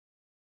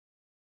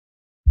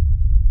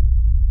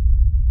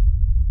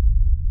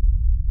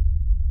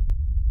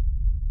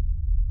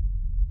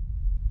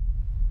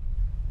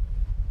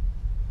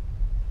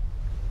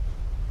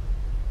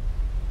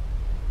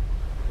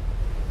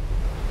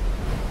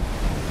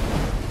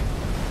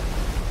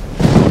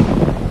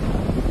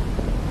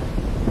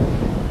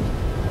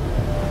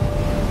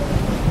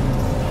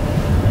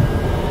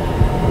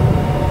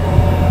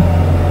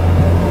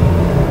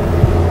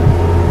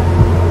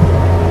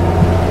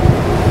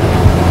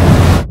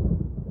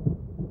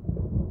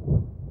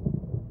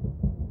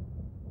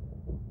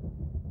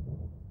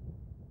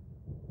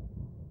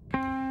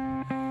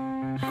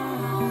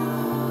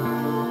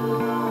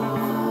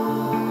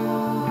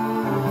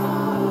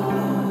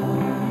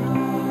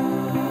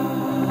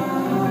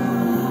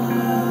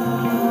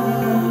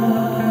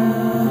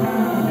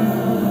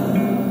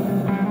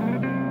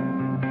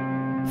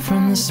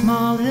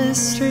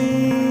smallest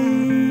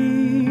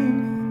stream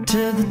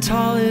to the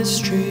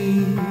tallest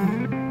tree,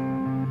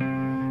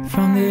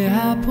 from the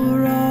apple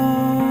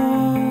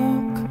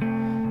rock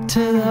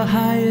to the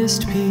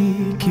highest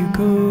peak, you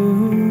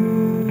could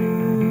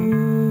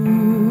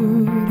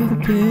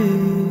have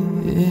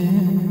been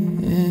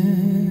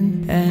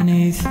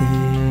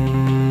anything.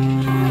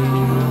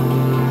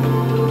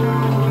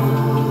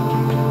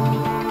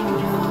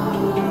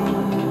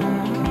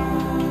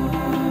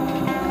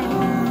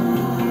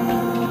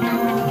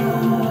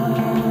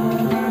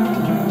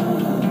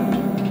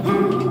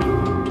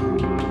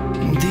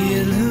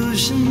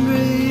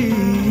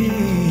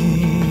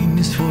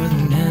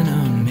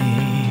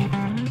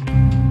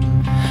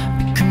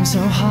 So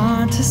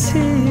hard to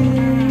see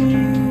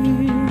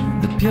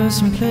the pure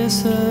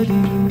simplicity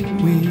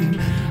we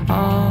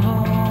are.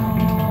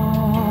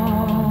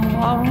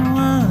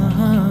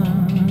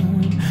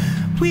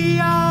 We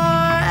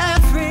are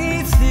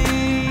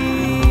everything.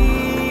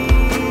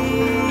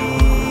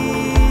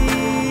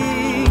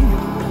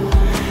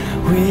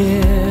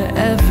 We're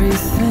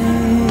everything.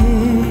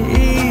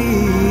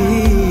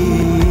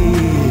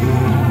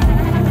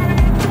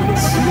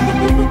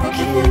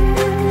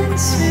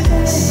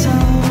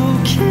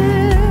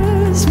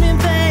 Kiss me,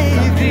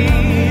 baby.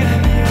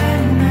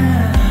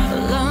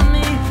 Love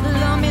me,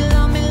 love me,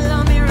 love me,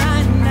 love me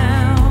right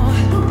now.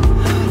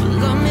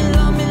 Love me,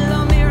 love me,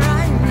 love me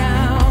right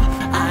now.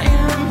 I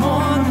am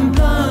more than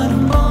blood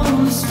and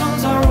bone. The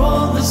stones are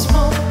all the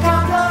smoke I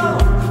blow.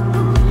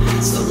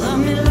 So love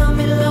me, love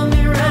me, love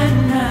me right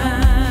now.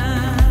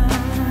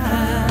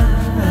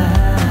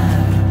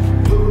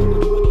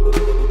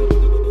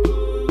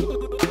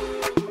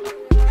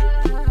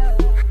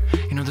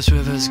 You know this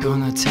river's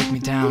gonna take me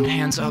down.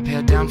 Hands up,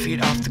 head down,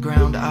 feet off the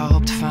ground. I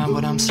hope to find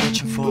what I'm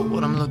searching for,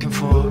 what I'm looking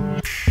for.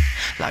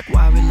 Like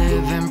why we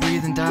live and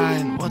breathe and die,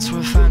 and what's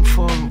worth fighting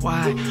for and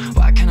why.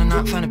 Why can I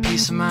not find a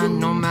peace of mind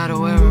no matter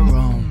where I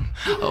roam?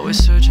 Always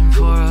searching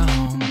for a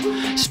home.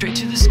 Straight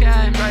to the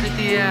sky and right at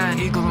the eye, an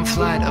eagle in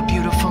flight, a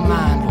beautiful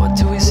mind. What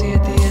do we see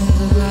at the end of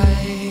the light?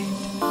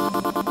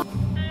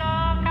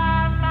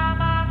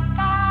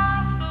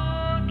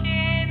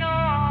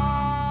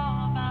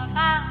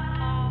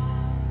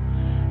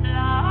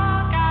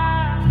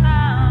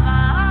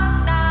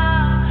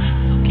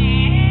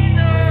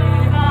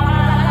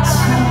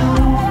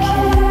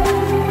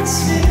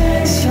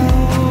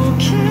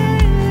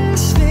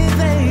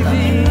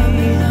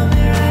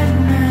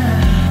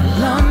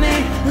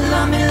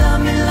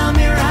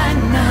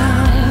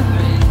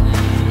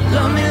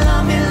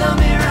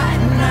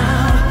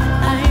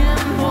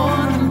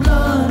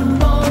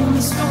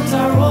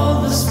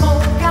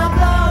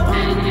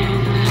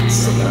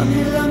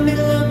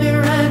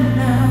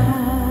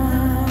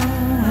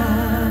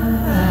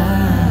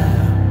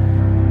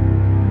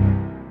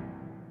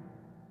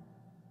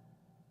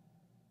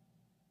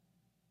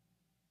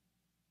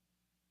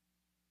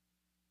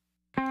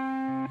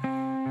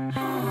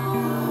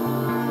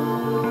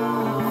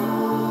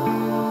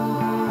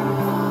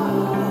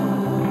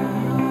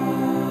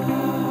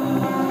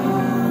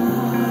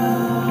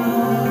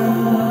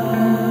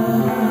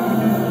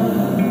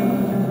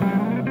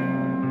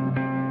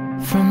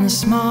 From the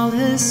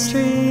smallest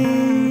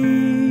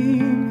stream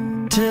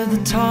to the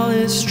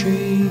tallest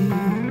tree,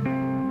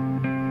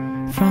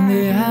 from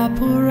the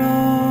apple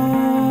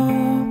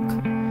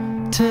rock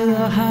to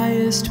the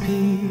highest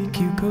peak,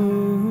 you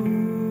go.